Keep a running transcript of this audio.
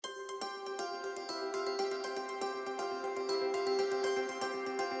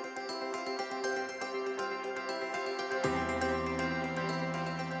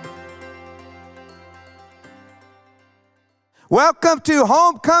Welcome to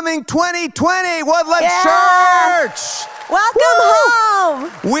Homecoming 2020, Woodland Church. Welcome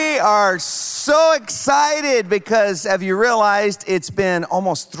home. We are so excited because, have you realized, it's been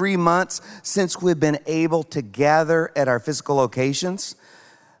almost 3 months since we've been able to gather at our physical locations.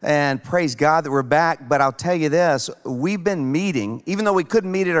 And praise God that we're back. But I'll tell you this, we've been meeting, even though we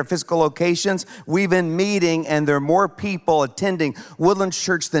couldn't meet at our physical locations, we've been meeting, and there are more people attending Woodland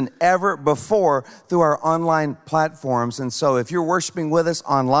Church than ever before through our online platforms. And so if you're worshiping with us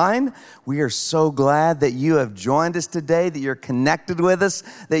online, we are so glad that you have joined us today, that you're connected with us,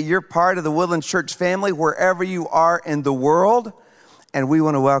 that you're part of the Woodland Church family wherever you are in the world. And we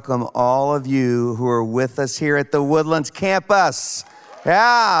want to welcome all of you who are with us here at the Woodlands campus.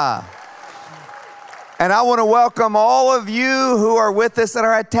 Yeah. And I want to welcome all of you who are with us at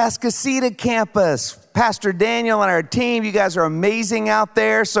our Atascocita campus. Pastor Daniel and our team, you guys are amazing out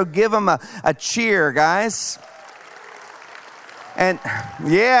there, so give them a cheer, guys. And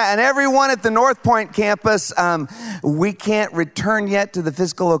yeah, and everyone at the North Point campus, we can't return yet to the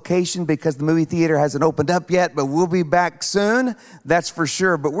physical location because the movie theater hasn't opened up yet, but we'll be back soon, that's for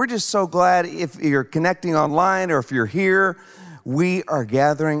sure. But we're just so glad if you're connecting online or if you're here. We are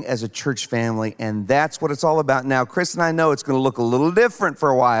gathering as a church family, and that's what it's all about. Now, Chris and I know it's going to look a little different for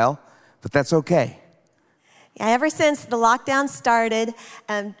a while, but that's okay. Yeah, ever since the lockdown started,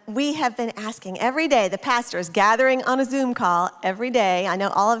 we have been asking every day, the pastors gathering on a Zoom call every day. I know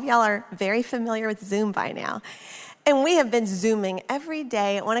all of y'all are very familiar with Zoom by now. And we have been Zooming every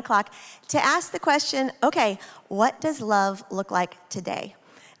day at 1 o'clock to ask the question, okay, what does love look like today?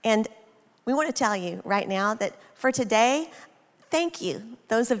 And we want to tell you right now that for today, thank you,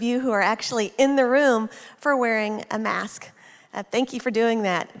 those of you who are actually in the room, for wearing a mask. Thank you for doing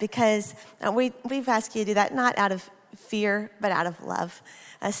that, because we've asked you to do that not out of fear, but out of love,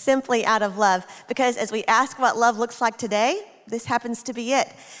 simply out of love. Because as we ask what love looks like today, this happens to be it.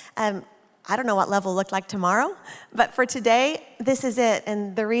 I don't know what love will look like tomorrow, but for today, this is it.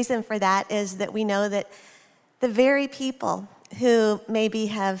 And the reason for that is that we know that the very people who maybe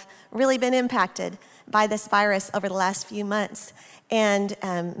have really been impacted by this virus over the last few months and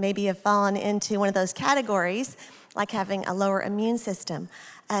maybe have fallen into one of those categories, like having a lower immune system,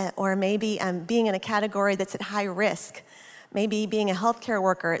 or maybe being in a category that's at high risk, maybe being a healthcare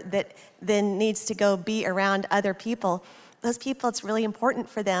worker that then needs to go be around other people. Those people, it's really important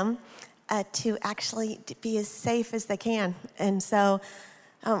for them to actually be as safe as they can. And so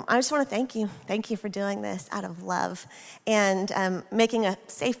I just want to thank you. Thank you for doing this out of love and making a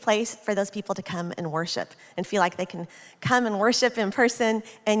safe place for those people to come and worship and feel like they can come and worship in person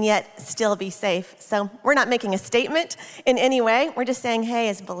and yet still be safe. So we're not making a statement in any way. We're just saying, hey,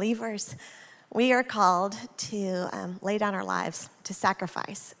 as believers, we are called to lay down our lives, to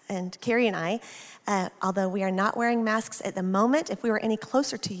sacrifice. And Carrie and I, although we are not wearing masks at the moment, if we were any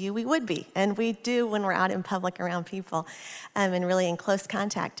closer to you, we would be. And we do when we're out in public around people and really in close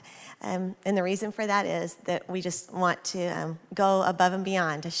contact. And the reason for that is that we just want to go above and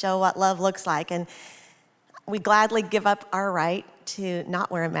beyond to show what love looks like. And we gladly give up our right to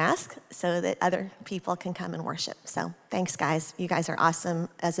not wear a mask so that other people can come and worship. So thanks, guys. You guys are awesome,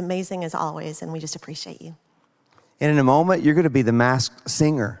 as amazing as always, and we just appreciate you. And in a moment, you're going to be the masked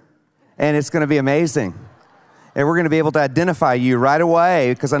singer, and it's going to be amazing. And we're going to be able to identify you right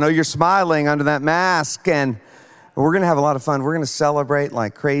away because I know you're smiling under that mask, and we're going to have a lot of fun. We're going to celebrate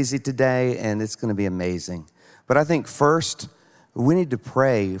like crazy today, and it's going to be amazing. But I think first, we need to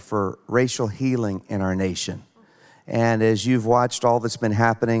pray for racial healing in our nation. And as you've watched all that's been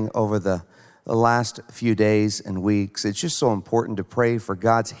happening over the last few days and weeks, it's just so important to pray for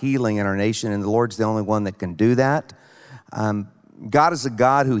God's healing in our nation, and the Lord's the only one that can do that. God is a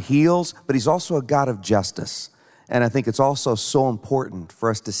God who heals, but he's also a God of justice. And I think it's also so important for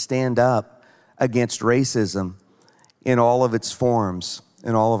us to stand up against racism in all of its forms,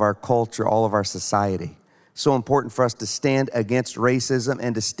 in all of our culture, all of our society. So important for us to stand against racism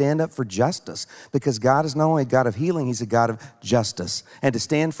and to stand up for justice, because God is not only a God of healing, he's a God of justice. And to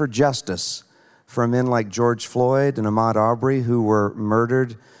stand for justice for men like George Floyd and Ahmaud Arbery, who were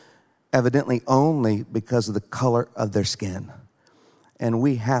murdered evidently only because of the color of their skin. And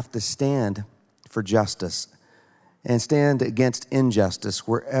we have to stand for justice and stand against injustice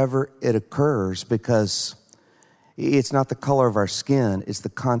wherever it occurs, because it's not the color of our skin, it's the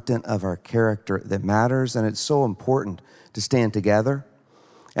content of our character that matters, and it's so important to stand together.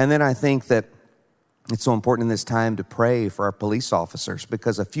 And then I think that it's so important in this time to pray for our police officers,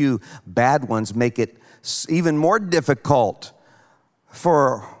 because a few bad ones make it even more difficult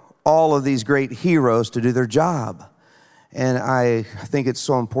for all of these great heroes to do their job. And I think it's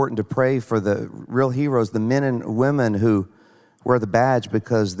so important to pray for the real heroes, the men and women who wear the badge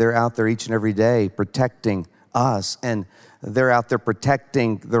because they're out there each and every day protecting us, and they're out there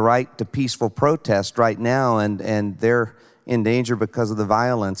protecting the right to peaceful protest right now, and they're in danger because of the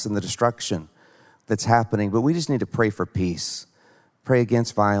violence and the destruction that's happening. But we just need to pray for peace, pray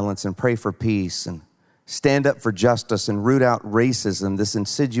against violence and pray for peace, and stand up for justice and root out racism, this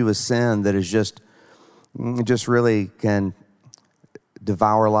insidious sin that is just really can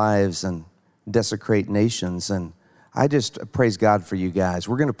devour lives and desecrate nations. And I just praise God for you guys.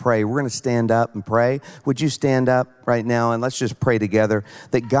 We're going to pray. We're going to stand up and pray. Would you stand up right now and let's just pray together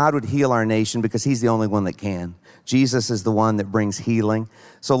that God would heal our nation, because he's the only one that can. Jesus is the one that brings healing.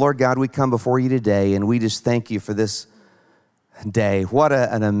 So Lord God, we come before you today and we just thank you for this day. What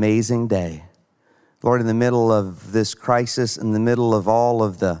an amazing day. Lord, in the middle of this crisis, in the middle of all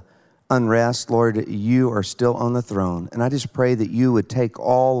of the unrest, Lord, you are still on the throne. And I just pray that you would take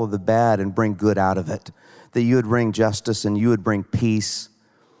all of the bad and bring good out of it, that you would bring justice and you would bring peace,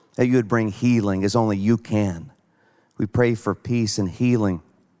 that you would bring healing as only you can. We pray for peace and healing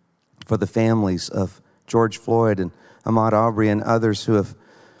for the families of George Floyd and Ahmaud Arbery and others who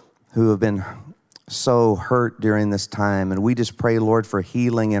have been so hurt during this time. And we just pray, Lord, for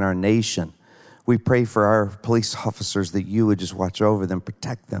healing in our nation. We pray for our police officers that you would just watch over them,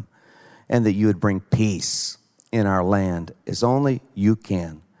 protect them, and that you would bring peace in our land as only you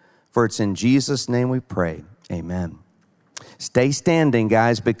can. For it's in Jesus' name we pray. Amen. Stay standing,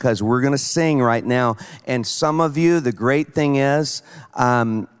 guys, because we're going to sing right now. And some of you, the great thing is,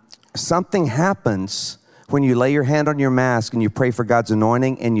 something happens when you lay your hand on your mask and you pray for God's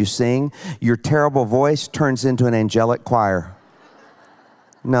anointing and you sing. Your terrible voice turns into an angelic choir.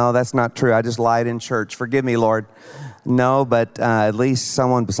 No, that's not true. I just lied in church. Forgive me, Lord. No, but at least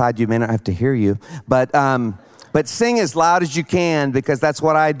someone beside you may not have to hear you. But sing as loud as you can, because that's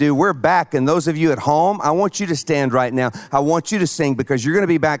what I do. We're back, and those of you at home, I want you to stand right now. I want you to sing because you're going to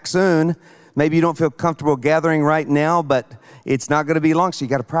be back soon. Maybe you don't feel comfortable gathering right now, but it's not going to be long, so you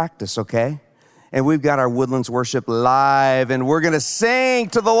got to practice, okay? And we've got our Woodlands worship live, and we're going to sing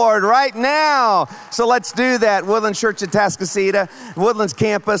to the Lord right now. So let's do that. Woodlands Church at Atascocita, Woodlands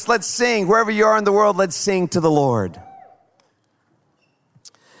campus. Let's sing. Wherever you are in the world, let's sing to the Lord.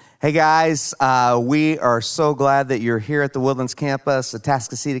 Hey guys, we are so glad that you're here at the Woodlands campus, the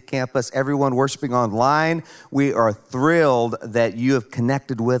Atascocita campus, everyone worshiping online. We are thrilled that you have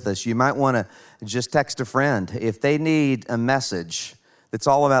connected with us. You might want to just text a friend. If they need a message that's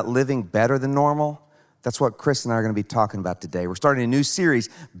all about living better than normal, that's what Chris and I are going to be talking about today. We're starting a new series,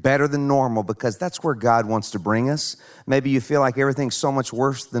 Better Than Normal, because that's where God wants to bring us. Maybe you feel like everything's so much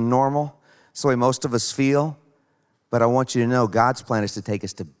worse than normal. That's the way most of us feel. But I want you to know God's plan is to take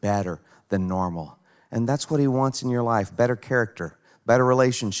us to better than normal. And that's what he wants in your life, better character, better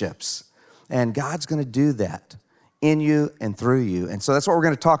relationships. And God's going to do that in you and through you. And so that's what we're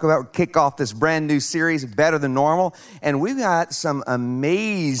going to talk about. Kick off this brand new series, Better Than Normal. And we've got some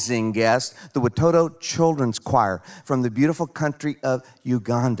amazing guests, the Watoto Children's Choir from the beautiful country of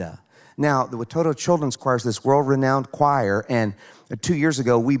Uganda. Now, the Watoto Children's Choir is this world-renowned choir, and 2 years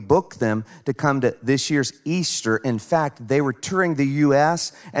ago, we booked them to come to this year's Easter. In fact, they were touring the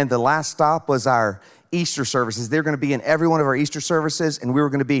U.S., and the last stop was our Easter services. They're going to be in every one of our Easter services, and we were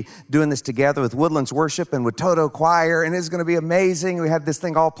going to be doing this together with Woodlands Worship and Watoto Choir, and it's going to be amazing. We had this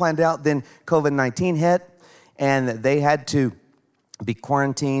thing all planned out. Then COVID-19 hit, and they had to be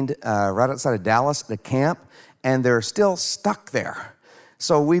quarantined right outside of Dallas at a camp, and they're still stuck there.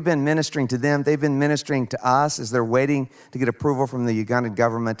 So we've been ministering to them. They've been ministering to us as they're waiting to get approval from the Ugandan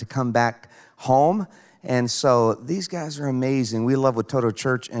government to come back home. And so these guys are amazing. We love Watoto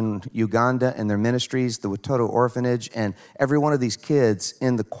Church in Uganda and their ministries, the Watoto Orphanage, and every one of these kids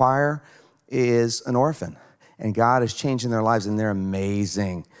in the choir is an orphan. And God is changing their lives, and they're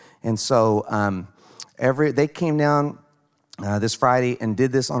amazing. And so they came down this Friday and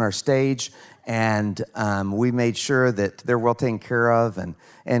did this on our stage, and we made sure that they're well taken care of, and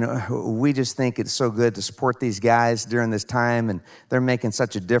we just think it's so good to support these guys during this time, and they're making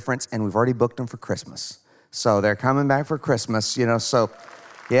such a difference, and we've already booked them for Christmas. So they're coming back for Christmas, so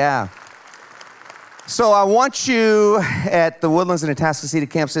yeah. So I want you at the Woodlands and Atascocita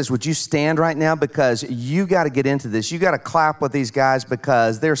campuses, would you stand right now, because you got to get into this. You got to clap with these guys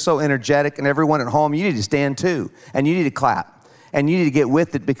because they're so energetic, and everyone at home, you need to stand too, and you need to clap. And you need to get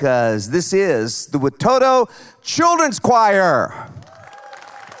with it, because this is the Watoto Children's Choir.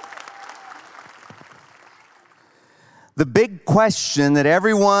 The big question that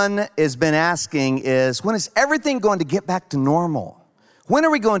everyone has been asking is, when is everything going to get back to normal? When are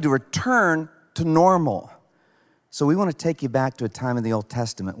we going to return to normal? So we want to take you back to a time in the Old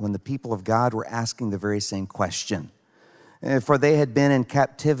Testament when the people of God were asking the very same question. for they had been in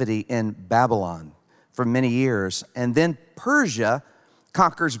captivity in Babylon for many years. And then Persia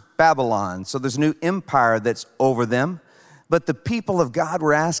conquers Babylon. So there's a new empire that's over them. But the people of God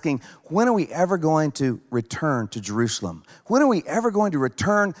were asking, when are we ever going to return to Jerusalem? When are we ever going to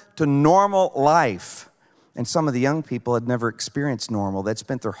return to normal life? And some of the young people had never experienced normal. They'd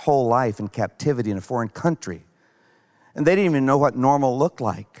spent their whole life in captivity in a foreign country. And they didn't even know what normal looked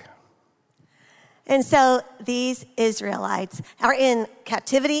like. And so these Israelites are in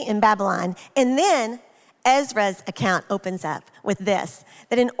captivity in Babylon. And then Ezra's account opens up with this,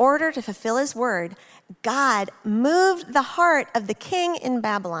 that in order to fulfill his word, God moved the heart of the king in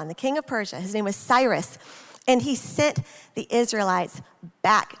Babylon, the king of Persia. His name was Cyrus. And he sent the Israelites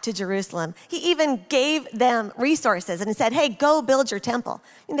back to Jerusalem. He even gave them resources and said, hey, go build your temple.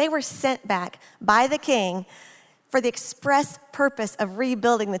 And they were sent back by the king for the express purpose of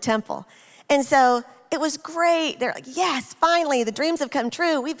rebuilding the temple. And so it was great. They're like, yes, finally, the dreams have come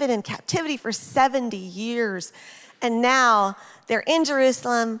true. We've been in captivity for 70 years. And now they're in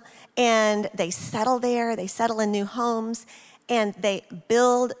Jerusalem and they settle there. They settle in new homes and they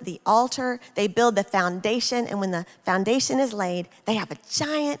build the altar. They build the foundation. And when the foundation is laid, they have a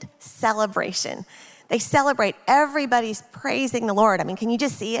giant celebration. They celebrate. Everybody's praising the Lord. I mean, can you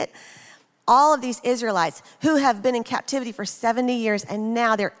just see it? All of these Israelites who have been in captivity for 70 years and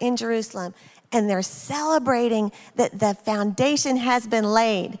now they're in Jerusalem and they're celebrating that the foundation has been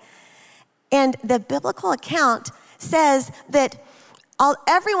laid. And the biblical account says that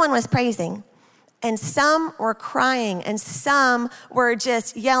everyone was praising and some were crying and some were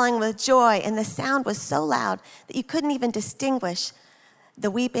just yelling with joy, and the sound was so loud that you couldn't even distinguish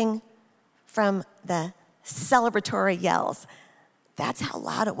the weeping from the celebratory yells. That's how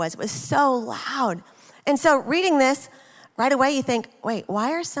loud it was. It was so loud. And so reading this, right away you think, wait,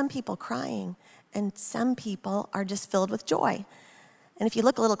 why are some people crying and some people are just filled with joy? And if you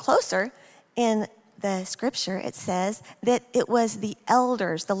look a little closer in the scripture, it says that it was the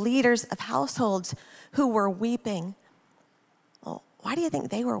elders, the leaders of households who were weeping. Well, why do you think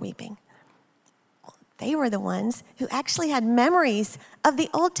they were weeping? Well, they were the ones who actually had memories of the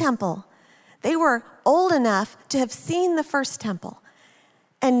old temple. They were old enough to have seen the first temple.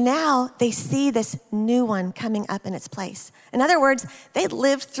 And now they see this new one coming up in its place. In other words, they'd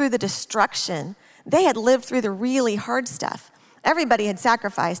lived through the destruction. They had lived through the really hard stuff. Everybody had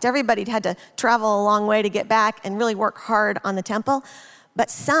sacrificed. Everybody had to travel a long way to get back and really work hard on the temple. But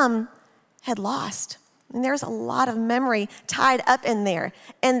some had lost. And there's a lot of memory tied up in there.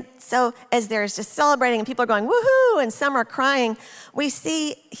 And so as there's just celebrating and people are going, woohoo, and some are crying, we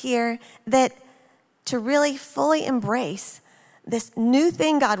see here that to really fully embrace this new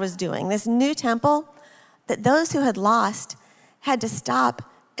thing God was doing, this new temple, that those who had lost had to stop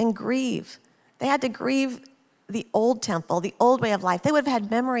and grieve. They had to grieve the old temple, the old way of life. They would have had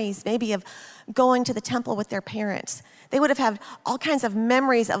memories maybe of going to the temple with their parents. They would have had all kinds of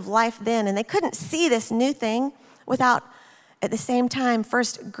memories of life then, and they couldn't see this new thing without, at the same time,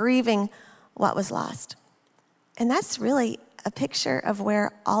 first grieving what was lost. And that's really a picture of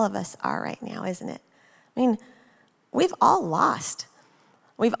where all of us are right now, isn't it? I mean, we've all lost.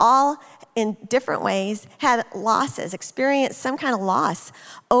 We've all, in different ways, had losses, experienced some kind of loss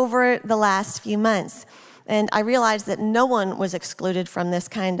over the last few months. And I realized that no one was excluded from this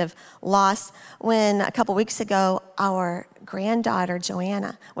kind of loss when a couple weeks ago, our granddaughter,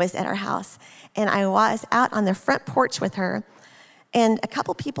 Joanna, was at our house. And I was out on the front porch with her, and a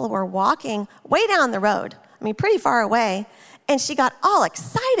couple people were walking way down the road, I mean, pretty far away. And she got all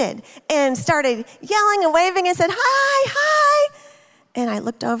excited and started yelling and waving and said, hi, hi. And I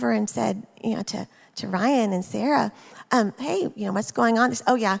looked over and said, to Ryan and Sarah, hey, what's going on?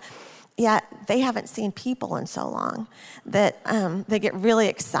 Oh, yeah, they haven't seen people in so long that they get really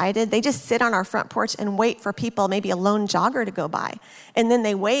excited. They just sit on our front porch and wait for people, maybe a lone jogger to go by. And then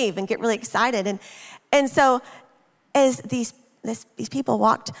they wave and get really excited. And so as these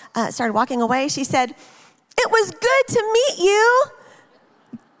people started walking away, she said, it was good to meet you.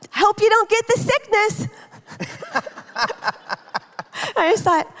 Hope you don't get the sickness. I just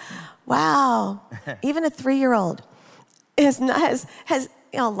thought, wow, even a 3-year-old has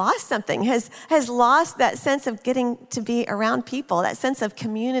lost something, has lost that sense of getting to be around people, that sense of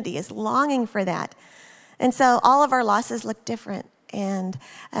community, is longing for that. And so all of our losses look different, and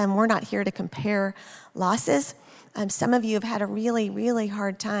we're not here to compare losses. Some of you have had a really, really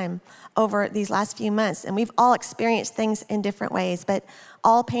hard time over these last few months, and we've all experienced things in different ways, but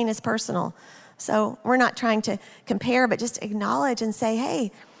all pain is personal. So we're not trying to compare, but just acknowledge and say,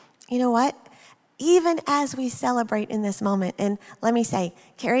 hey, you know what? Even as we celebrate in this moment, and let me say,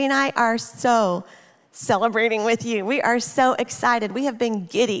 Carrie and I are so celebrating with you. We are so excited. We have been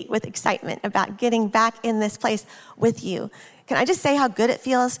giddy with excitement about getting back in this place with you. Can I just say how good it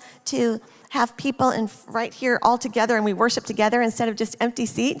feels to have people right here all together and we worship together instead of just empty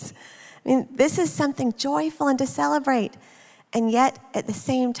seats? I mean, this is something joyful and to celebrate. And yet, at the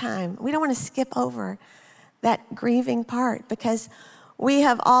same time, we don't want to skip over that grieving part because we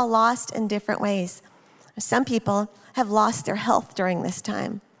have all lost in different ways. Some people have lost their health during this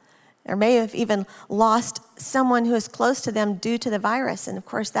time. Or may have even lost someone who is close to them due to the virus. And of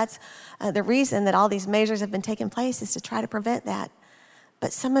course, that's the reason that all these measures have been taking place is to try to prevent that.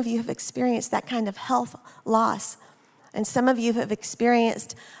 But some of you have experienced that kind of health loss. And some of you have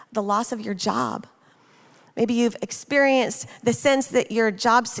experienced the loss of your job. Maybe you've experienced the sense that your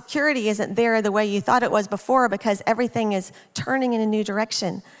job security isn't there the way you thought it was before because everything is turning in a new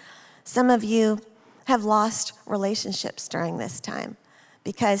direction. Some of you have lost relationships during this time,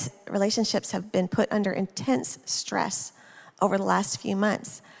 because relationships have been put under intense stress over the last few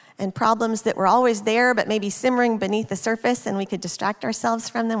months. And problems that were always there but maybe simmering beneath the surface and we could distract ourselves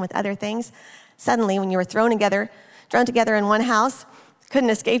from them with other things. Suddenly, when you were thrown together in one house,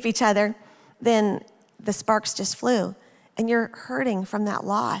 couldn't escape each other, then the sparks just flew. And you're hurting from that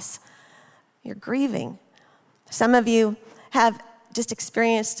loss. You're grieving. Some of you have just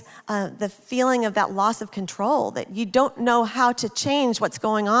experienced the feeling of that loss of control, that you don't know how to change what's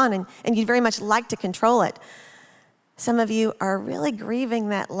going on and you'd very much like to control it. Some of you are really grieving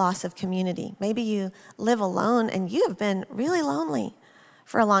that loss of community. Maybe you live alone and you have been really lonely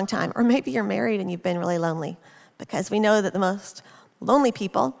for a long time. Or maybe you're married and you've been really lonely, because we know that the most lonely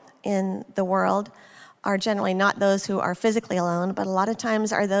people in the world are generally not those who are physically alone, but a lot of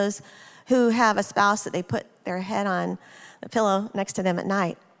times are those who have a spouse that they put their head on the pillow next to them at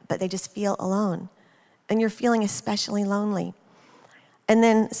night, but they just feel alone. And you're feeling especially lonely. And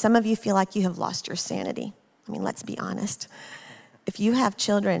then some of you feel like you have lost your sanity. I mean, let's be honest. If you have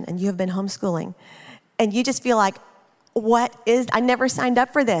children and you have been homeschooling and you just feel like, I never signed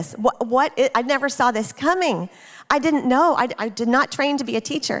up for this. I never saw this coming. I didn't know. I did not train to be a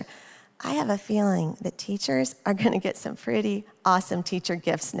teacher. I have a feeling that teachers are going to get some pretty awesome teacher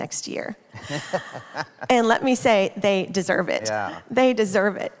gifts next year. And let me say, they deserve it. Yeah. They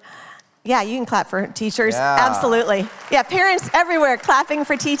deserve it. Yeah, you can clap for teachers. Yeah. Absolutely. Yeah, parents everywhere clapping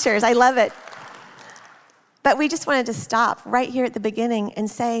for teachers. I love it. But we just wanted to stop right here at the beginning and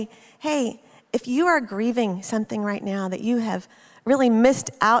say, hey, if you are grieving something right now that you have really missed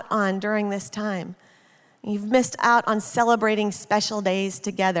out on during this time, you've missed out on celebrating special days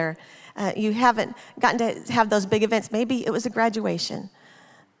together, you haven't gotten to have those big events. Maybe it was a graduation.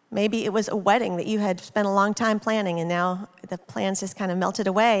 Maybe it was a wedding that you had spent a long time planning and now the plans just kind of melted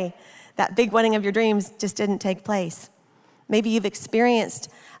away. That big wedding of your dreams just didn't take place. Maybe you've experienced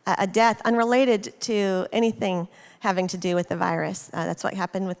a death unrelated to anything having to do with the virus. That's what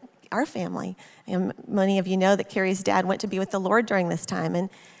happened with our family. And many of you know that Carrie's dad went to be with the Lord during this time. And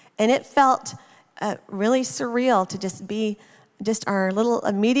it felt really surreal to just be our little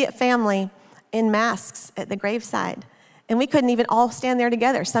immediate family in masks at the graveside. And we couldn't even all stand there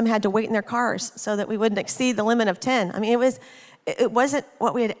together. Some had to wait in their cars so that we wouldn't exceed the limit of 10. I mean, it wasn't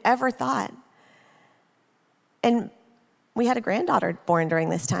what we had ever thought. And we had a granddaughter born during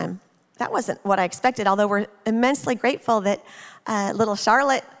this time. That wasn't what I expected, although we're immensely grateful that little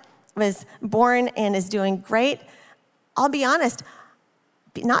Charlotte was born and is doing great. I'll be honest,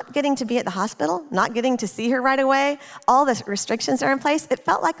 not getting to be at the hospital, not getting to see her right away, all the restrictions are in place, it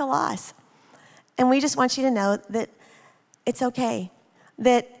felt like a loss. And we just want you to know that it's okay,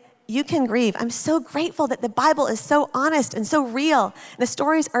 that you can grieve. I'm so grateful that the Bible is so honest and so real. And the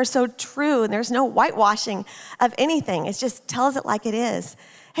stories are so true, and there's no whitewashing of anything. It just tells it like it is.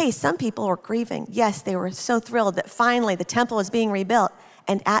 Hey, some people were grieving. Yes, they were so thrilled that finally the temple was being rebuilt.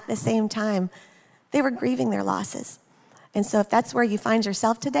 And at the same time, they were grieving their losses. And so if that's where you find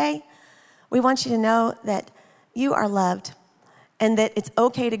yourself today, we want you to know that you are loved and that it's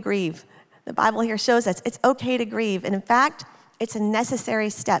okay to grieve. The Bible here shows us it's okay to grieve. And in fact, it's a necessary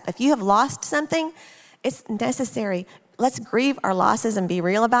step. If you have lost something, it's necessary. Let's grieve our losses and be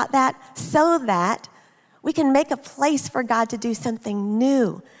real about that so that we can make a place for God to do something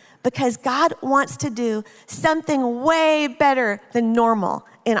new, because God wants to do something way better than normal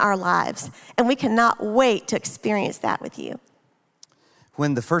in our lives. And we cannot wait to experience that with you.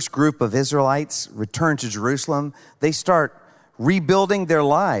 When the first group of Israelites returned to Jerusalem, they start rebuilding their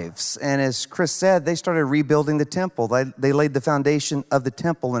lives. And as Chris said, they started rebuilding the temple. They laid the foundation of the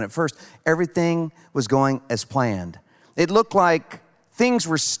temple. And at first, everything was going as planned. It looked like things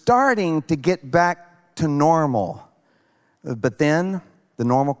were starting to get back to normal. But then the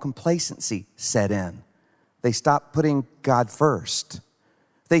normal complacency set in. They stopped putting God first.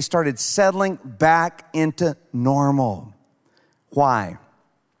 They started settling back into normal. Why?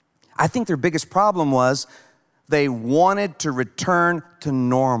 I think their biggest problem was they wanted to return to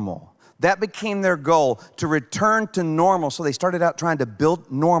normal. That became their goal, to return to normal. So they started out trying to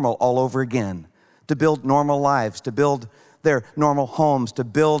build normal all over again, to build normal lives, to build their normal homes, to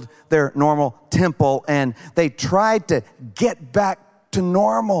build their normal temple, and they tried to get back to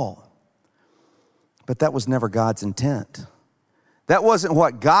normal. But that was never God's intent. That wasn't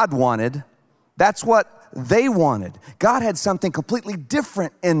what God wanted. That's what they wanted. God had something completely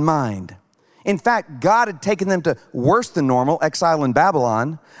different in mind. In fact, God had taken them to worse than normal, exile in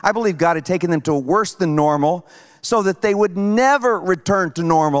Babylon. I believe God had taken them to worse than normal so that they would never return to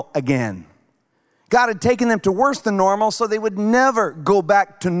normal again. God had taken them to worse than normal so they would never go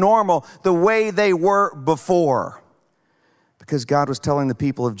back to normal the way they were before. Because God was telling the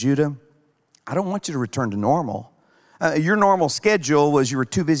people of Judah, I don't want you to return to normal. Your normal schedule was you were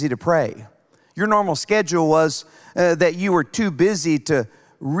too busy to pray. Your normal schedule was that you were too busy to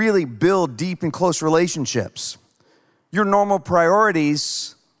really build deep and close relationships. Your normal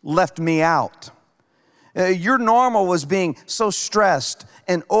priorities left me out. Your normal was being so stressed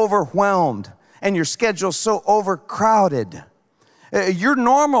and overwhelmed, and your schedule so overcrowded. Your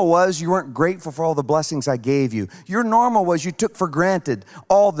normal was you weren't grateful for all the blessings I gave you. Your normal was you took for granted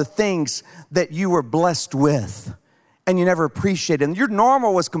all the things that you were blessed with, and you never appreciated them. Your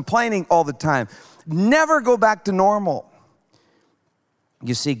normal was complaining all the time. Never go back to normal.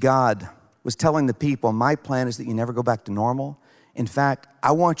 You see, God was telling the people, my plan is that you never go back to normal. In fact,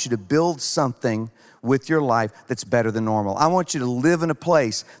 I want you to build something with your life that's better than normal. I want you to live in a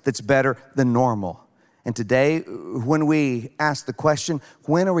place that's better than normal. And today, when we ask the question,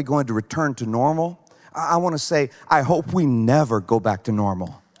 when are we going to return to normal? I want to say, I hope we never go back to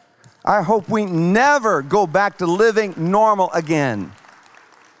normal. I hope we never go back to living normal again.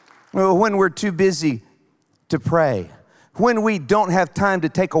 When we're too busy to pray, when we don't have time to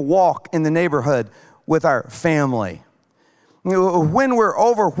take a walk in the neighborhood with our family, when we're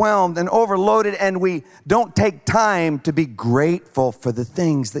overwhelmed and overloaded and we don't take time to be grateful for the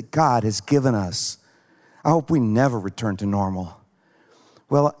things that God has given us. I hope we never return to normal.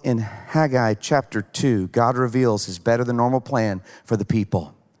 Well, in Haggai chapter 2, God reveals his better than normal plan for the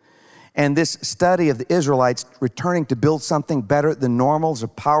people. And this study of the Israelites returning to build something better than normal is a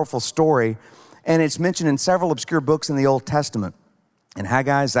powerful story. And it's mentioned in several obscure books in the Old Testament. In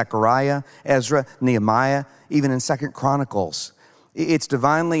Haggai, Zechariah, Ezra, Nehemiah, even in 2 Chronicles. It's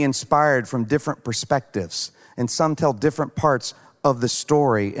divinely inspired from different perspectives, and some tell different parts of the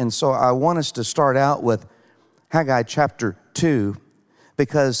story. And so I want us to start out with Haggai chapter 2,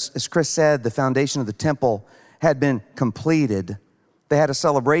 because as Chris said, the foundation of the temple had been completed. They had a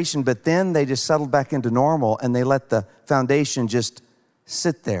celebration, but then they just settled back into normal, and they let the foundation just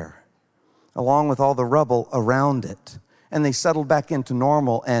sit there, along with all the rubble around it. And they settled back into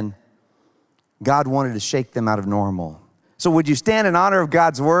normal, and God wanted to shake them out of normal. So would you stand in honor of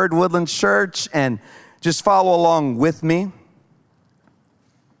God's word, Woodland Church, and just follow along with me?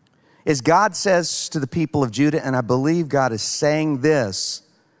 As God says to the people of Judah, and I believe God is saying this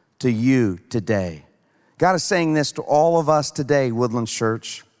to you today. God is saying this to all of us today, Woodland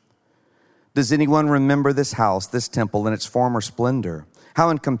Church. Does anyone remember this house, this temple, in its former splendor? How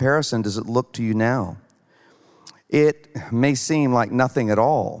in comparison does it look to you now? It may seem like nothing at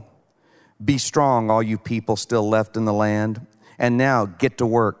all. Be strong, all you people still left in the land. And now get to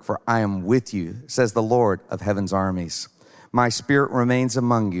work, for I am with you, says the Lord of heaven's armies. My spirit remains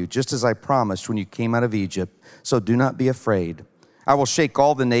among you, just as I promised when you came out of Egypt. So do not be afraid. I will shake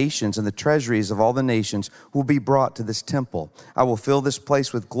all the nations, and the treasuries of all the nations will be brought to this temple. I will fill this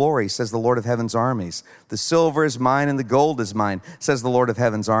place with glory, says the Lord of heaven's armies. The silver is mine and the gold is mine, says the Lord of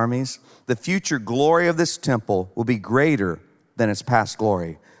heaven's armies. The future glory of this temple will be greater than its past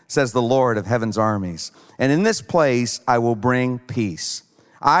glory, says the Lord of heaven's armies. And in this place I will bring peace.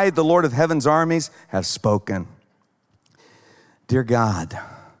 I, the Lord of heaven's armies, have spoken. Dear God,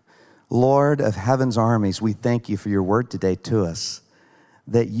 Lord of heaven's armies, we thank you for your word today to us,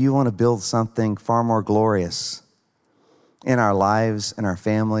 that you want to build something far more glorious in our lives, in our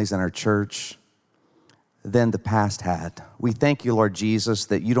families, in our church than the past had. We thank you, Lord Jesus,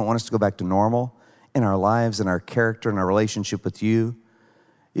 that you don't want us to go back to normal in our lives, in our character, in our relationship with you.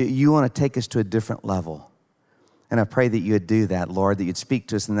 You want to take us to a different level. And I pray that you would do that, Lord, that you'd speak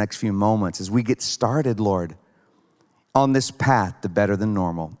to us in the next few moments as we get started, Lord, on this path to better than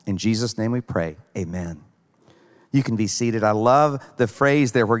normal. In Jesus' name we pray, amen. You can be seated. I love the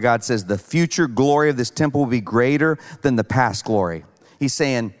phrase there where God says the future glory of this temple will be greater than the past glory. He's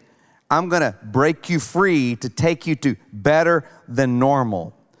saying, I'm going to break you free to take you to better than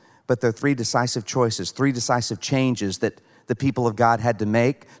normal. But there are three decisive choices, three decisive changes that the people of God had to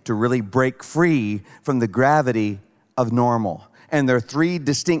make to really break free from the gravity of normal. And there are three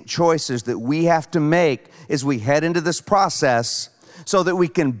distinct choices that we have to make as we head into this process so that we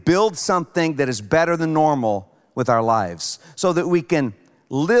can build something that is better than normal with our lives, so that we can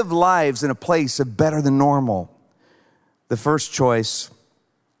live lives in a place of better than normal. The first choice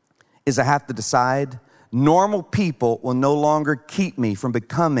is I have to decide normal people will no longer keep me from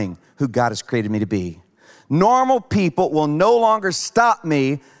becoming who God has created me to be. Normal people will no longer stop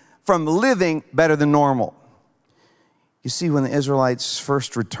me from living better than normal. You see, when the Israelites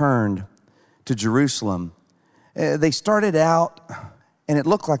first returned to Jerusalem, they started out and it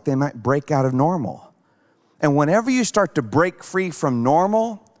looked like they might break out of normal. And whenever you start to break free from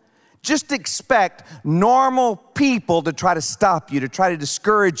normal, just expect normal people to try to stop you, to try to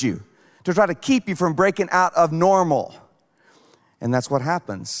discourage you, to try to keep you from breaking out of normal. And that's what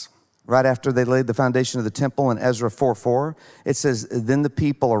happens. Right after they laid the foundation of the temple in Ezra 4:4, it says, then the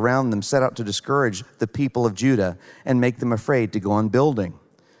people around them set out to discourage the people of Judah and make them afraid to go on building.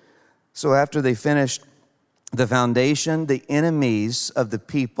 So after they finished the foundation, the enemies of the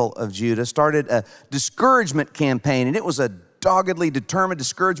people of Judah started a discouragement campaign, and it was a doggedly determined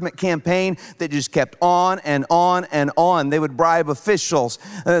discouragement campaign that just kept on and on and on. They would bribe officials.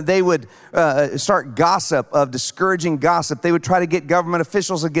 They would start gossip of discouraging gossip. They would try to get government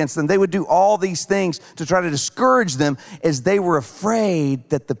officials against them. They would do all these things to try to discourage them as they were afraid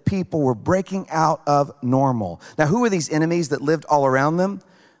that the people were breaking out of normal. Now, who were these enemies that lived all around them?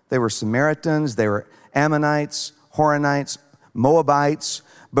 They were Samaritans, they were Ammonites, Horonites, Moabites,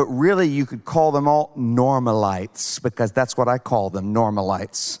 but really you could call them all normalites, because that's what I call them,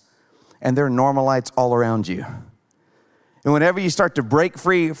 normalites. And there are normalites all around you. And whenever you start to break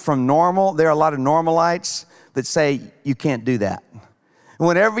free from normal, there are a lot of normalites that say you can't do that. And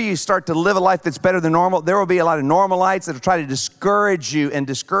whenever you start to live a life that's better than normal, there will be a lot of normalites that will try to discourage you, and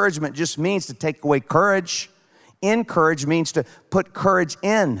discouragement just means to take away courage. Encourage means to put courage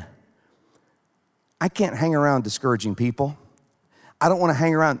in. I can't hang around discouraging people. I don't want to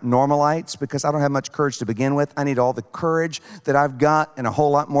hang around normalites because I don't have much courage to begin with. I need all the courage that I've got and a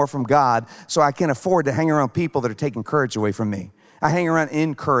whole lot more from God, so I can't afford to hang around people that are taking courage away from me. I hang around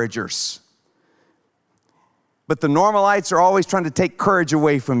encouragers. But the normalites are always trying to take courage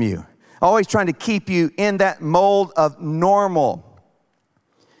away from you, always trying to keep you in that mold of normal.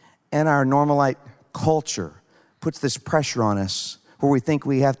 And our normalite culture puts this pressure on us where we think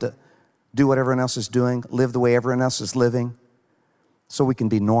we have to do what everyone else is doing, live the way everyone else is living, so we can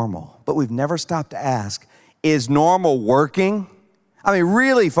be normal. But we've never stopped to ask, is normal working? I mean,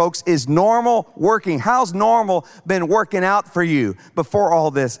 really, folks, is normal working? How's normal been working out for you before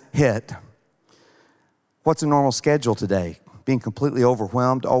all this hit? What's a normal schedule today? Being completely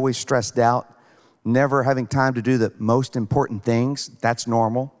overwhelmed, always stressed out, never having time to do the most important things. That's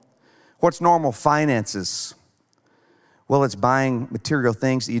normal. What's normal finances? Well, it's buying material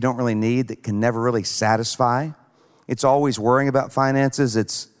things that you don't really need that can never really satisfy. It's always worrying about finances.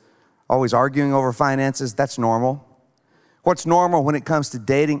 It's always arguing over finances. That's normal. What's normal when it comes to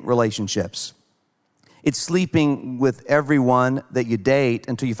dating relationships? It's sleeping with everyone that you date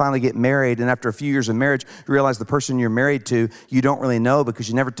until you finally get married. And after a few years of marriage, you realize the person you're married to, you don't really know because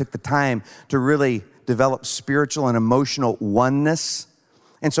you never took the time to really develop spiritual and emotional oneness.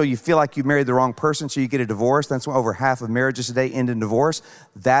 And so you feel like you married the wrong person, so you get a divorce. That's why over half of marriages today end in divorce.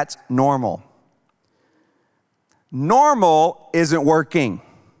 That's normal. Normal isn't working.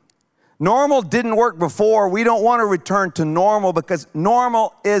 Normal didn't work before. We don't want to return to normal because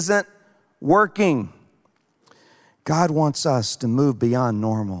normal isn't working. God wants us to move beyond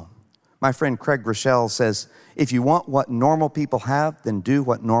normal. My friend Craig Rochelle says, if you want what normal people have, then do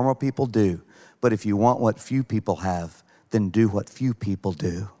what normal people do. But if you want what few people have, then do what few people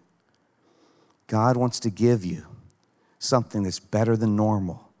do. God wants to give you something that's better than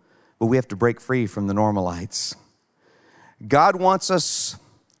normal, but we have to break free from the normalites. God wants us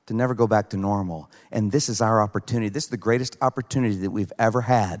to never go back to normal, and this is our opportunity. This is the greatest opportunity that we've ever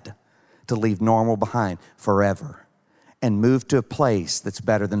had to leave normal behind forever and move to a place that's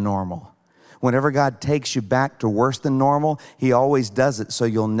better than normal. Whenever God takes you back to worse than normal, He always does it so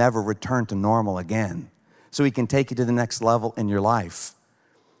you'll never return to normal again, so He can take you to the next level in your life.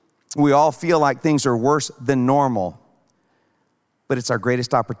 We all feel like things are worse than normal, but it's our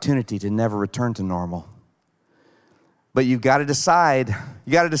greatest opportunity to never return to normal. But you've got to decide.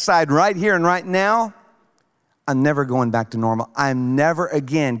 You got to decide right here and right now, I'm never going back to normal. I'm never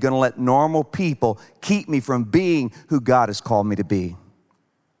again going to let normal people keep me from being who God has called me to be.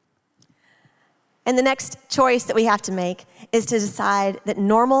 And the next choice that we have to make is to decide that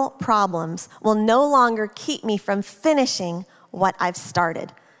normal problems will no longer keep me from finishing what I've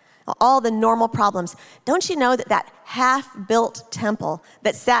started. All the normal problems. Don't you know that that half-built temple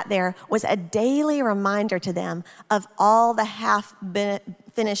that sat there was a daily reminder to them of all the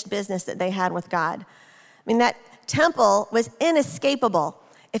half-finished business that they had with God? I mean, that temple was inescapable.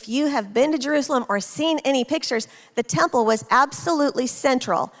 If you have been to Jerusalem or seen any pictures, the temple was absolutely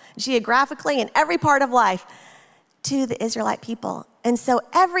central, geographically in every part of life, to the Israelite people. And so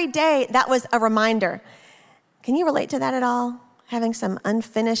every day, that was a reminder. Can you relate to that at all? Having some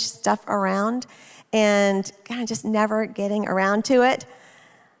unfinished stuff around and kind of just never getting around to it?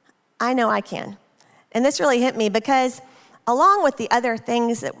 I know I can. And this really hit me because along with the other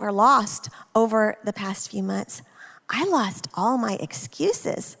things that were lost over the past few months, I lost all my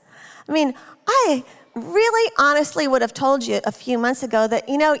excuses. I mean, I really honestly would have told you a few months ago that,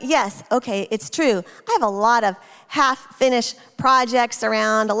 yes, okay, it's true. I have a lot of half-finished projects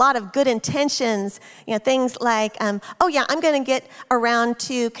around, a lot of good intentions, things like, I'm going to get around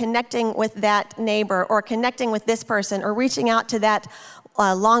to connecting with that neighbor or connecting with this person or reaching out to that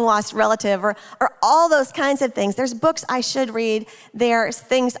long-lost relative or all those kinds of things. There's books I should read. There's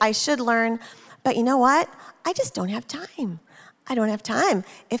things I should learn. But you know what? I just don't have time. I don't have time.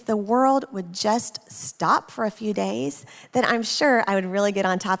 If the world would just stop for a few days, then I'm sure I would really get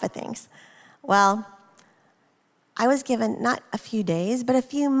on top of things. Well, I was given not a few days, but a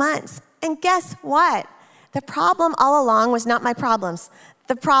few months. And guess what? The problem all along was not my problems.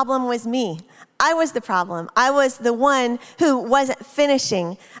 The problem was me. I was the problem. I was the one who wasn't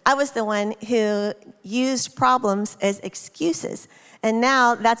finishing. I was the one who used problems as excuses. And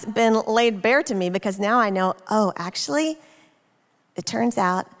now that's been laid bare to me because now I know, actually, it turns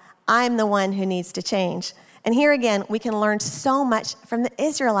out I'm the one who needs to change. And here again, we can learn so much from the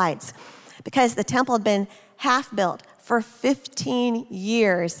Israelites because the temple had been half built for 15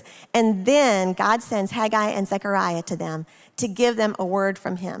 years. And then God sends Haggai and Zechariah to them to give them a word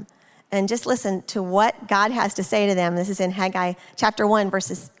from him. And just listen to what God has to say to them. This is in Haggai chapter 1,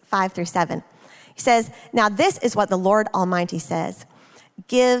 verses 5 through 7. He says, "Now this is what the Lord Almighty says.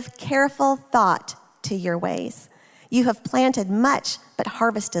 Give careful thought to your ways. You have planted much, but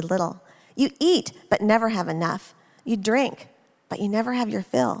harvested little. You eat, but never have enough. You drink, but you never have your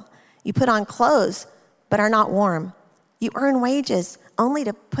fill. You put on clothes, but are not warm. You earn wages only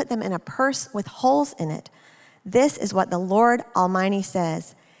to put them in a purse with holes in it. This is what the Lord Almighty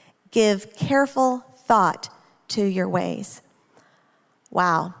says. Give careful thought to your ways."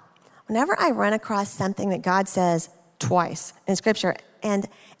 Wow. Whenever I run across something that God says twice in Scripture, and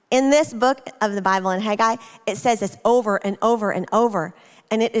in this book of the Bible in Haggai, it says this over and over and over.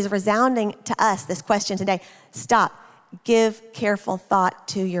 And it is resounding to us, this question today. Stop. Give careful thought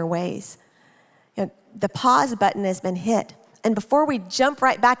to your ways. The pause button has been hit. And before we jump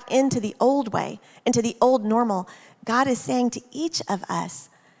right back into the old way, into the old normal, God is saying to each of us,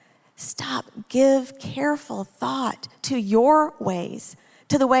 stop. Give careful thought to your ways,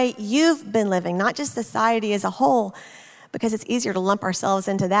 to the way you've been living, not just society as a whole, because it's easier to lump ourselves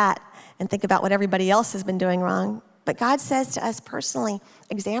into that and think about what everybody else has been doing wrong. But God says to us personally,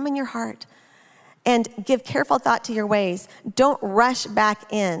 examine your heart and give careful thought to your ways. Don't rush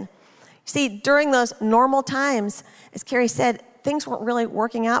back in. See, during those normal times, as Carrie said, things weren't really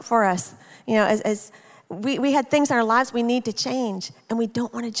working out for us. As we had things in our lives we need to change, and we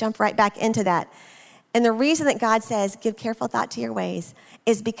don't want to jump right back into that. And the reason that God says, give careful thought to your ways,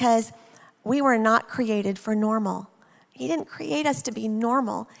 is because we were not created for normal. He didn't create us to be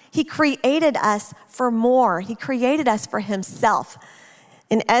normal. He created us for more. He created us for himself.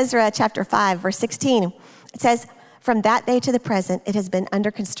 In Ezra chapter 5, verse 16, it says, "From that day to the present, it has been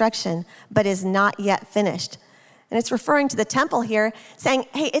under construction, but is not yet finished." And it's referring to the temple here, saying,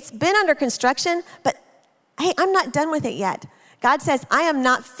 hey, it's been under construction, but hey, I'm not done with it yet. God says, I am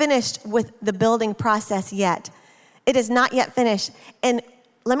not finished with the building process yet. It is not yet finished. And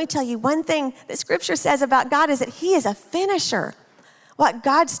let me tell you, one thing that Scripture says about God is that he is a finisher. What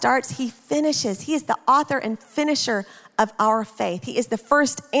God starts, he finishes. He is the author and finisher of our faith. He is the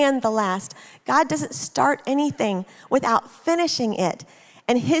first and the last. God doesn't start anything without finishing it.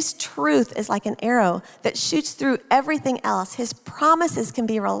 And his truth is like an arrow that shoots through everything else. His promises can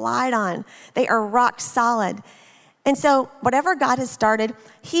be relied on. They are rock solid. And so whatever God has started,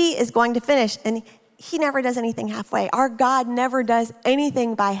 he is going to finish. And he never does anything halfway. Our God never does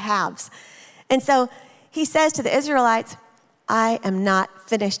anything by halves. And so he says to the Israelites, I am not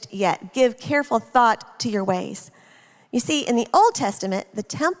finished yet. Give careful thought to your ways. You see, in the Old Testament, the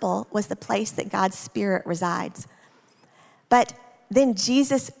temple was the place that God's Spirit resides. But then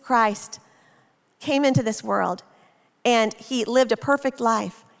Jesus Christ came into this world and he lived a perfect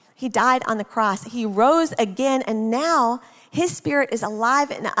life. He died on the cross. He rose again, and now his Spirit is alive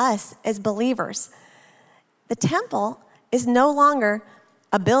in us as believers. The temple is no longer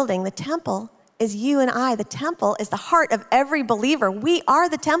a building. The temple is you and I. The temple is the heart of every believer. We are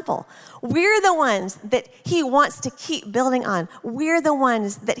the temple. We're the ones that he wants to keep building on. We're the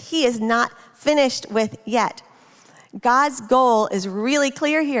ones that he is not finished with yet. God's goal is really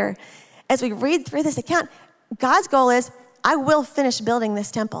clear here. As we read through this account, God's goal is, I will finish building this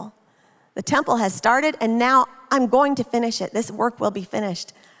temple. The temple has started, and now I'm going to finish it. This work will be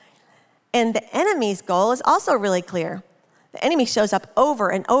finished. And the enemy's goal is also really clear. The enemy shows up over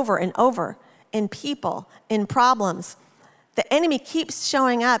and over and over in people, in problems. The enemy keeps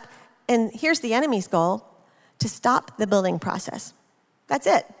showing up, and here's the enemy's goal: to stop the building process. That's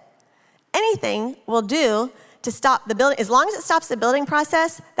it. Anything will do to stop the building. As long as it stops the building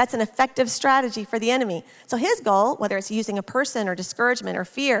process, that's an effective strategy for the enemy. So his goal, whether it's using a person or discouragement or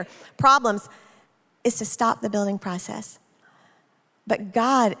fear, problems, is to stop the building process. But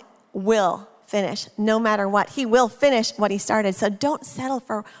God will finish no matter what. He will finish what he started. So don't settle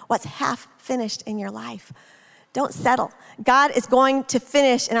for what's half finished in your life. Don't settle. God is going to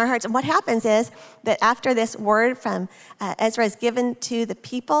finish in our hearts. And what happens is that after this word from Ezra is given to the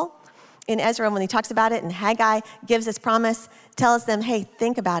people, in Ezra, when he talks about it, and Haggai gives this promise, tells them, hey,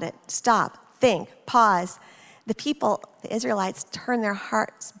 think about it. Stop, think, pause. The people, the Israelites, turn their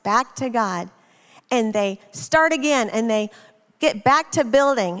hearts back to God, and they start again, and they get back to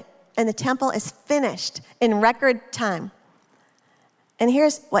building, and the temple is finished in record time. And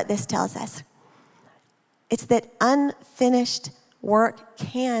here's what this tells us. It's that unfinished work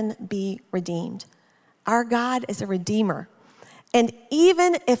can be redeemed. Our God is a redeemer. And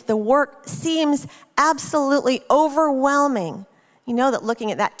even if the work seems absolutely overwhelming, you know that looking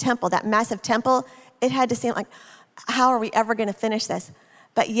at that temple, that massive temple, it had to seem like, how are we ever going to finish this?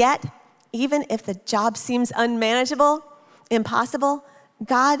 But yet, even if the job seems unmanageable, impossible,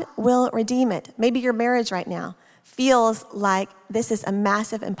 God will redeem it. Maybe your marriage right now feels like this is a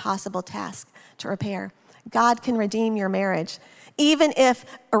massive, impossible task to repair. God can redeem your marriage. Even if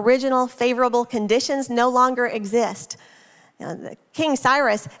original favorable conditions no longer exist. King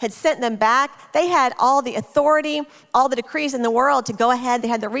Cyrus had sent them back. They had all the authority, all the decrees in the world to go ahead. They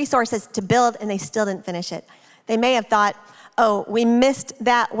had the resources to build, and they still didn't finish it. They may have thought, oh, we missed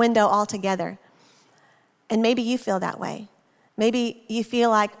that window altogether. And maybe you feel that way. Maybe you feel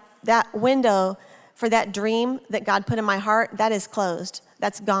like that window for that dream that God put in my heart, that is closed.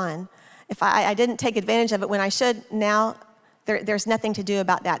 That's gone. If I didn't take advantage of it when I should, now there's nothing to do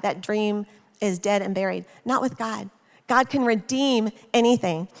about that. That dream is dead and buried. Not with God. God can redeem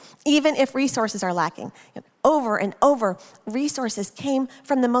anything, even if resources are lacking. Over and over, resources came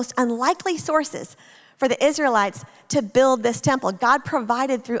from the most unlikely sources for the Israelites to build this temple. God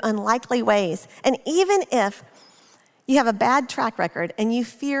provided through unlikely ways. And even if you have a bad track record and you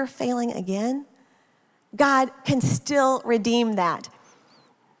fear failing again, God can still redeem that.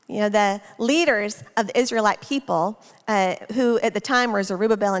 You know, the leaders of the Israelite people, who at the time were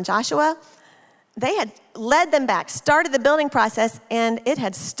Zerubbabel and Joshua, they had led them back, started the building process, and it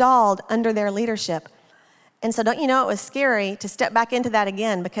had stalled under their leadership. And so don't you know it was scary to step back into that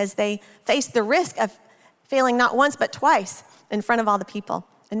again, because they faced the risk of failing not once but twice in front of all the people.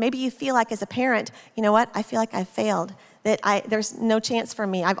 And maybe you feel like as a parent, you know what, I feel like I've failed, that there's no chance for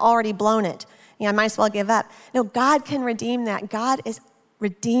me. I've already blown it. You know, I might as well give up. No, God can redeem that. God is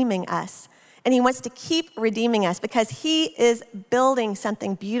redeeming us. And he wants to keep redeeming us because he is building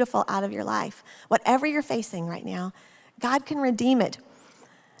something beautiful out of your life. Whatever you're facing right now, God can redeem it.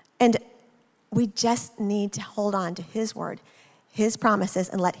 And we just need to hold on to his word, his promises,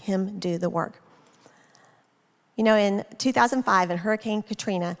 and let him do the work. You know, in 2005, in Hurricane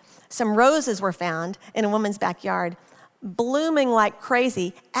Katrina, some roses were found in a woman's backyard, blooming like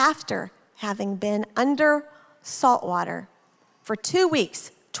crazy after having been under salt water for 2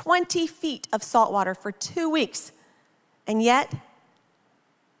 weeks. 20 feet of salt water for 2 weeks. And yet,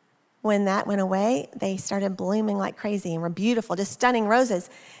 when that went away, they started blooming like crazy and were beautiful, just stunning roses.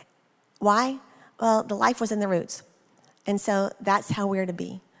 Why? Well, the life was in the roots. And so that's how we're to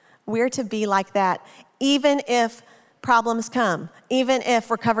be. We're to be like that, even if problems come, even if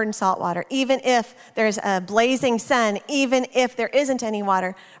we're covered in salt water, even if there's a blazing sun, even if there isn't any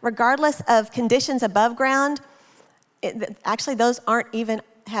water, regardless of conditions above ground. Actually, those aren't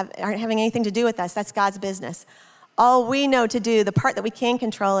having anything to do with us. That's God's business. All we know to do, the part that we can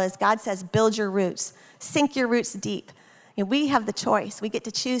control, is God says, build your roots, sink your roots deep. You know, we have the choice. We get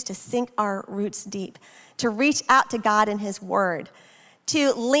to choose to sink our roots deep, to reach out to God in his word,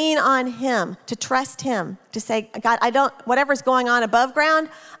 to lean on him, to trust him, to say, God, whatever's going on above ground,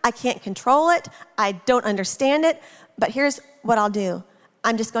 I can't control it. I don't understand it, but here's what I'll do.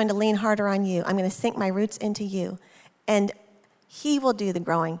 I'm just going to lean harder on you. I'm going to sink my roots into you. And he will do the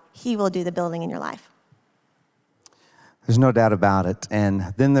growing. He will do the building in your life. There's no doubt about it.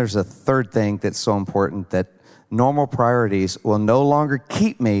 And then there's a third thing that's so important, that normal priorities will no longer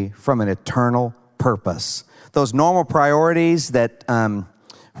keep me from an eternal purpose. Those normal priorities that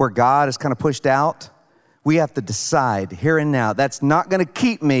where God is kind of pushed out, we have to decide here and now, that's not going to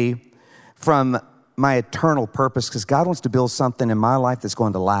keep me from my eternal purpose, because God wants to build something in my life that's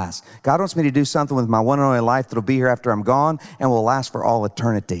going to last. God wants me to do something with my one and only life that'll be here after I'm gone and will last for all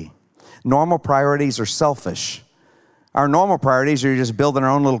eternity. Normal priorities are selfish. Our normal priorities are just building our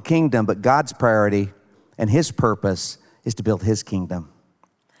own little kingdom, but God's priority and his purpose is to build his kingdom.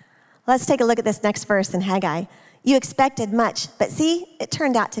 Let's take a look at this next verse in Haggai. You expected much, but see, it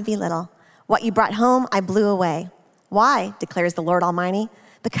turned out to be little. What you brought home, I blew away. Why, declares the Lord Almighty?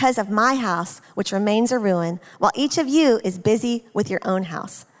 Because of my house, which remains a ruin, while each of you is busy with your own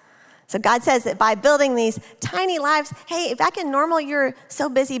house. So God says that by building these tiny lives, hey, back in normal, you're so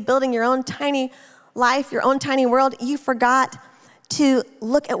busy building your own tiny life, your own tiny world, you forgot to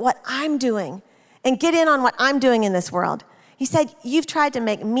look at what I'm doing and get in on what I'm doing in this world. He said, you've tried to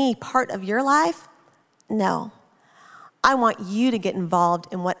make me part of your life? No. I want you to get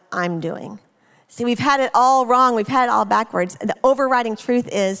involved in what I'm doing. See, we've had it all wrong. We've had it all backwards. The overriding truth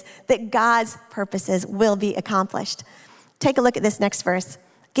is that God's purposes will be accomplished. Take a look at this next verse.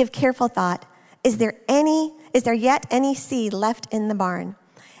 Give careful thought. Is there yet any seed left in the barn?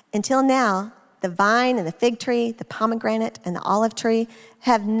 Until now, the vine and the fig tree, the pomegranate and the olive tree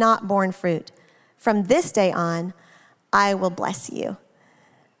have not borne fruit. From this day on, I will bless you.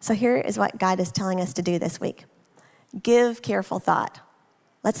 So here is what God is telling us to do this week. Give careful thought.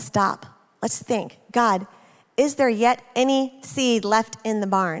 Let's stop. Let's think. God, is there yet any seed left in the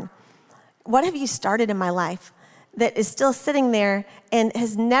barn? What have you started in my life that is still sitting there and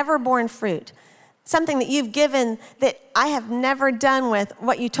has never borne fruit? Something that you've given that I have never done with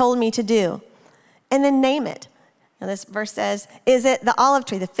what you told me to do. And then name it. Now this verse says, is it the olive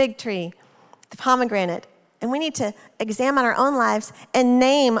tree, the fig tree, the pomegranate? And we need to examine our own lives and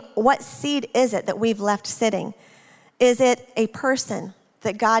name what seed is it that we've left sitting. Is it a person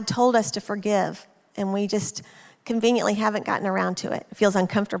that God told us to forgive and we just conveniently haven't gotten around to it? It feels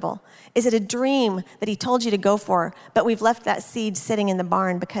uncomfortable. Is it a dream that he told you to go for, but we've left that seed sitting in the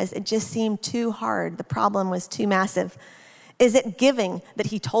barn because it just seemed too hard? The problem was too massive. Is it giving that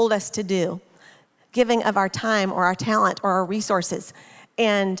he told us to do? Giving of our time or our talent or our resources.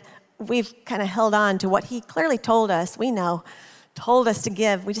 And we've kind of held on to what he clearly told us, told us to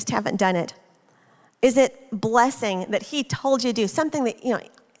give. We just haven't done it. Is it blessing that he told you to do? Something that,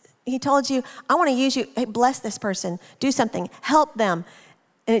 he told you, I want to use you. Hey, bless this person. Do something. Help them.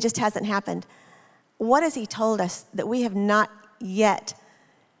 And it just hasn't happened. What has he told us that we have not yet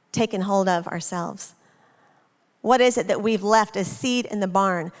taken hold of ourselves? What is it that we've left as seed in the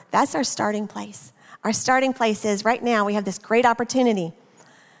barn? That's our starting place. Our starting place is right now we have this great opportunity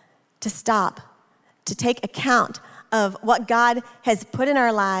to stop, to take account of what God has put in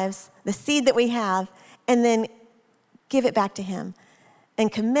our lives, the seed that we have, and then give it back to him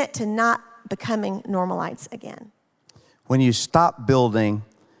and commit to not becoming normalites again. When you stop building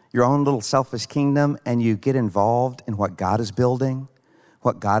your own little selfish kingdom and you get involved in what God is building,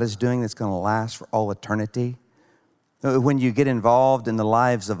 what God is doing that's going to last for all eternity, when you get involved in the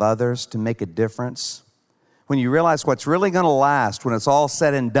lives of others to make a difference, when you realize what's really going to last when it's all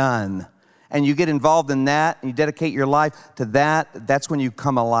said and done, and you get involved in that and you dedicate your life to that, that's when you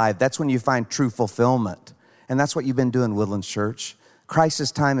come alive. That's when you find true fulfillment. And that's what you've been doing, Woodlands Church.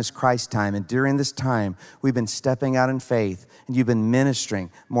 Crisis time is Christ time. And during this time, we've been stepping out in faith, and you've been ministering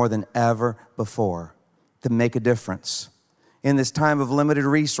more than ever before to make a difference. In this time of limited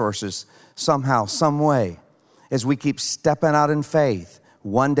resources, somehow, some way, as we keep stepping out in faith,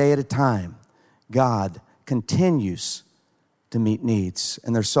 one day at a time, God continues to meet needs.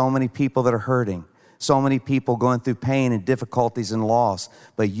 And there's so many people that are hurting, so many people going through pain and difficulties and loss,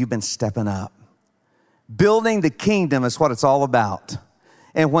 but you've been stepping up. Building the kingdom is what it's all about.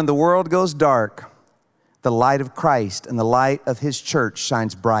 And when the world goes dark, the light of Christ and the light of his church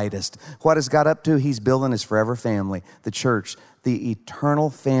shines brightest. What is God up to? He's building his forever family, the church, the eternal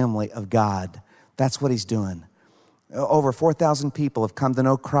family of God. That's what he's doing. Over 4,000 people have come to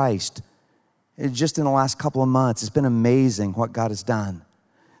know Christ just in the last couple of months. It's been amazing what God has done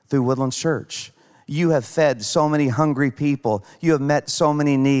through Woodlands Church. You have fed so many hungry people. You have met so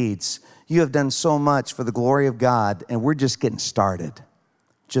many needs. You have done so much for the glory of God, and we're just getting started.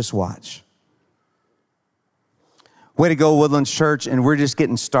 Just watch. Way to go, Woodlands Church, and we're just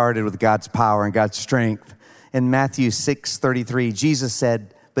getting started with God's power and God's strength. In Matthew 6:33, Jesus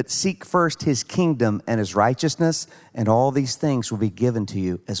said, "But seek first his kingdom and his righteousness, and all these things will be given to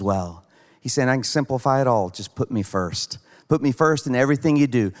you as well." He's saying, I can simplify it all. Just put me first. Put me first in everything you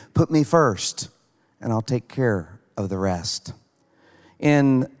do. Put me first, and I'll take care of the rest.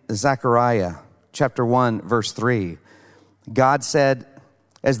 In Zechariah chapter 1, verse 3, God said,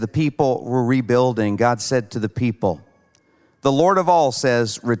 as the people were rebuilding, God said to the people, "The Lord of all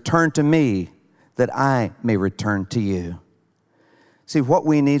says, return to me that I may return to you." See, what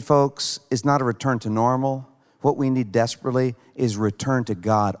we need, folks, is not a return to normal. What we need desperately is return to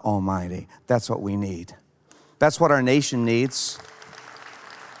God Almighty. That's what we need. That's what our nation needs.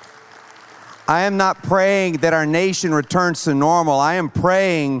 I am not praying that our nation returns to normal. I am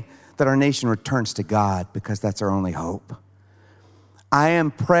praying that our nation returns to God, because that's our only hope. I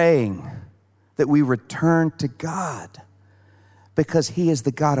am praying that we return to God, because he is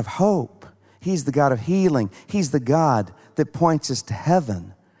the God of hope. He's the God of healing. He's the God that points us to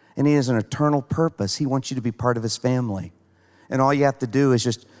heaven. And he has an eternal purpose. He wants you to be part of his family. And all you have to do is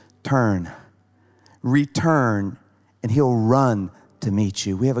just return, and he'll run to meet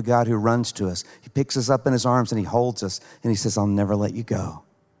you. We have a God who runs to us. He picks us up in his arms and he holds us and he says, I'll never let you go.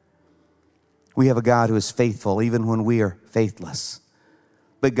 We have a God who is faithful even when we are faithless.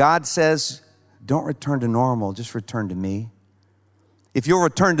 But God says, don't return to normal, just return to me. If you'll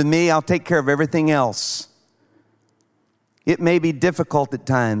return to me, I'll take care of everything else. It may be difficult at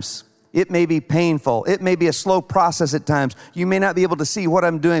times. It may be painful. It may be a slow process at times. You may not be able to see what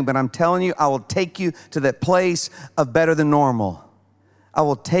I'm doing, but I'm telling you, I will take you to that place of better than normal. I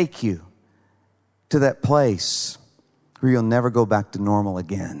will take you to that place where you'll never go back to normal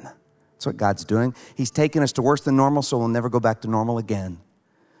again. That's what God's doing. He's taken us to worse than normal, so we'll never go back to normal again.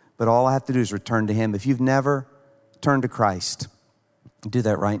 But all I have to do is return to him. If you've never turned to Christ, do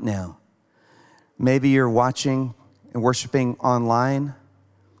that right now. Maybe you're watching and worshiping online.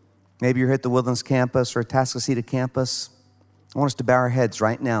 Maybe you're at the Woodlands campus or Atascocita campus. I want us to bow our heads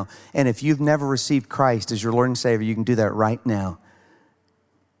right now. And if you've never received Christ as your Lord and Savior, you can do that right now.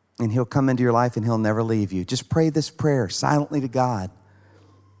 And he'll come into your life and he'll never leave you. Just pray this prayer silently to God.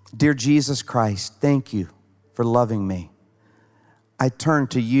 Dear Jesus Christ, thank you for loving me. I turn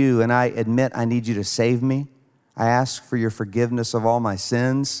to you and I admit I need you to save me. I ask for your forgiveness of all my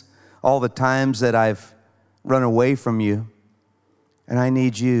sins, all the times that I've run away from you. And I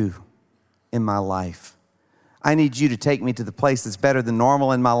need you in my life. I need you to take me to the place that's better than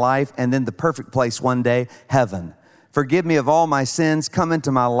normal in my life, and then the perfect place one day, heaven. Forgive me of all my sins. Come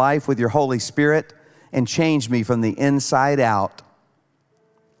into my life with your Holy Spirit and change me from the inside out.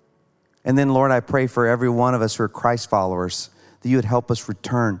 And then, Lord, I pray for every one of us who are Christ followers that you would help us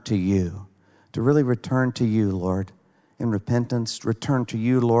return to you, to really return to you, Lord, in repentance, return to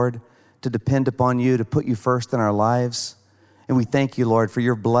you, Lord, to depend upon you, to put you first in our lives. And we thank you, Lord, for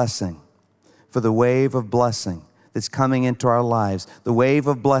your blessing, for the wave of blessing that's coming into our lives, the wave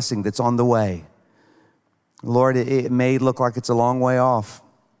of blessing that's on the way. Lord, it may look like it's a long way off,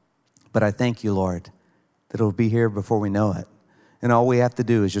 but I thank you, Lord, that it'll be here before we know it. And all we have to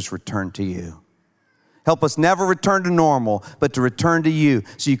do is just return to you. Help us never return to normal, but to return to you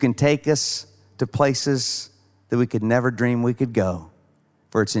so you can take us to places that we could never dream we could go.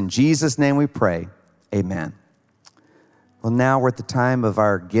 For it's in Jesus' name we pray. Amen. Well, now we're at the time of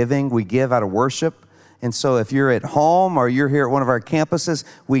our giving. We give out of worship. And so if you're at home or you're here at one of our campuses,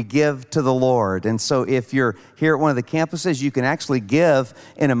 we give to the Lord. And so if you're here at one of the campuses, you can actually give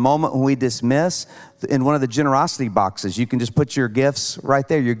in a moment when we dismiss in one of the generosity boxes. You can just put your gifts right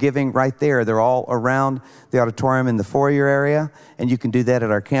there. You're giving right there. They're all around the auditorium in the foyer area. And you can do that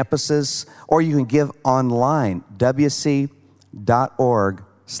at our campuses. Or you can give online, wc.org/give.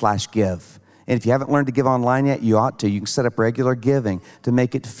 And if you haven't learned to give online yet, you ought to. You can set up regular giving to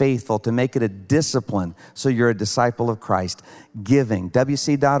make it faithful, to make it a discipline so you're a disciple of Christ. Giving,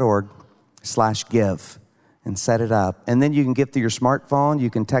 wc.org/give, and set it up. And then you can give through your smartphone. You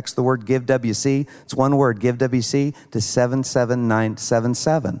can text the word Give WC. It's one word, Give WC, to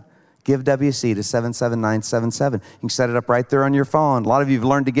 77977. Give WC to 77977. You can set it up right there on your phone. A lot of you have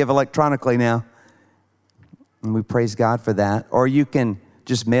learned to give electronically now. And we praise God for that. Or you can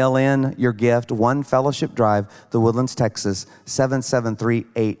just mail in your gift, One Fellowship Drive, The Woodlands, Texas,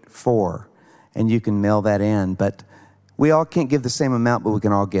 77384. And you can mail that in. But we all can't give the same amount, but we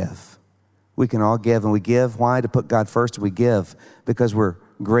can all give. We can all give. And we give, why? To put God first. We give because we're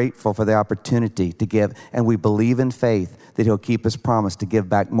grateful for the opportunity to give. And we believe in faith that he'll keep his promise to give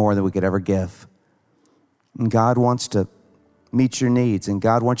back more than we could ever give. And God wants to meet your needs. And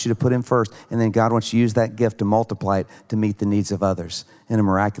God wants you to put him first. And then God wants you to use that gift to multiply it to meet the needs of others in a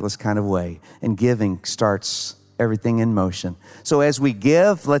miraculous kind of way. And giving starts everything in motion. So as we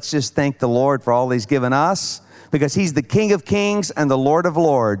give, let's just thank the Lord for all he's given us, because he's the King of Kings and the Lord of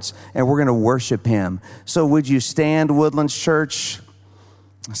Lords, and we're going to worship him. So would you stand, Woodlands Church?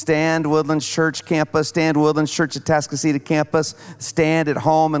 Stand, Woodlands Church campus. Stand, Woodlands Church at Tascasita campus. Stand at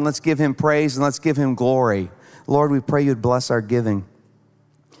home, and let's give him praise and let's give him glory. Lord, we pray you'd bless our giving.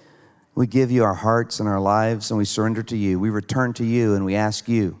 We give you our hearts and our lives, and we surrender to you. We return to you, and we ask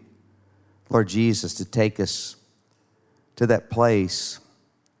you, Lord Jesus, to take us to that place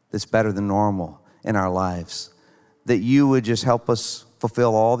that's better than normal in our lives, that you would just help us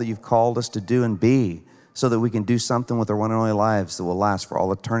fulfill all that you've called us to do and be, so that we can do something with our one and only lives that will last for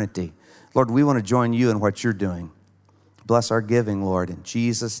all eternity. Lord, we want to join you in what you're doing. Bless our giving, Lord, in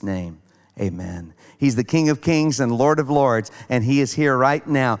Jesus' name, amen. He's the King of Kings and Lord of Lords, and he is here right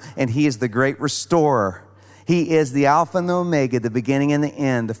now, and he is the great restorer. He is the Alpha and the Omega, the beginning and the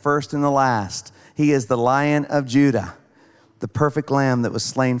end, the first and the last. He is the Lion of Judah, the perfect Lamb that was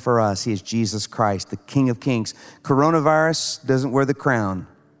slain for us. He is Jesus Christ, the King of Kings. Coronavirus doesn't wear the crown.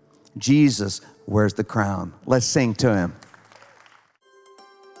 Jesus wears the crown. Let's sing to him.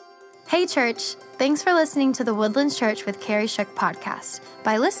 Hey, church. Thanks for listening to the Woodlands Church with Carrie Shook podcast.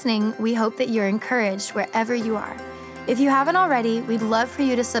 By listening, we hope that you're encouraged wherever you are. If you haven't already, we'd love for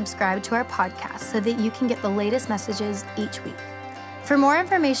you to subscribe to our podcast so that you can get the latest messages each week. For more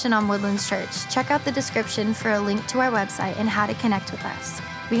information on Woodlands Church, check out the description for a link to our website and how to connect with us.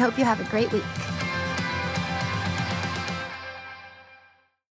 We hope you have a great week.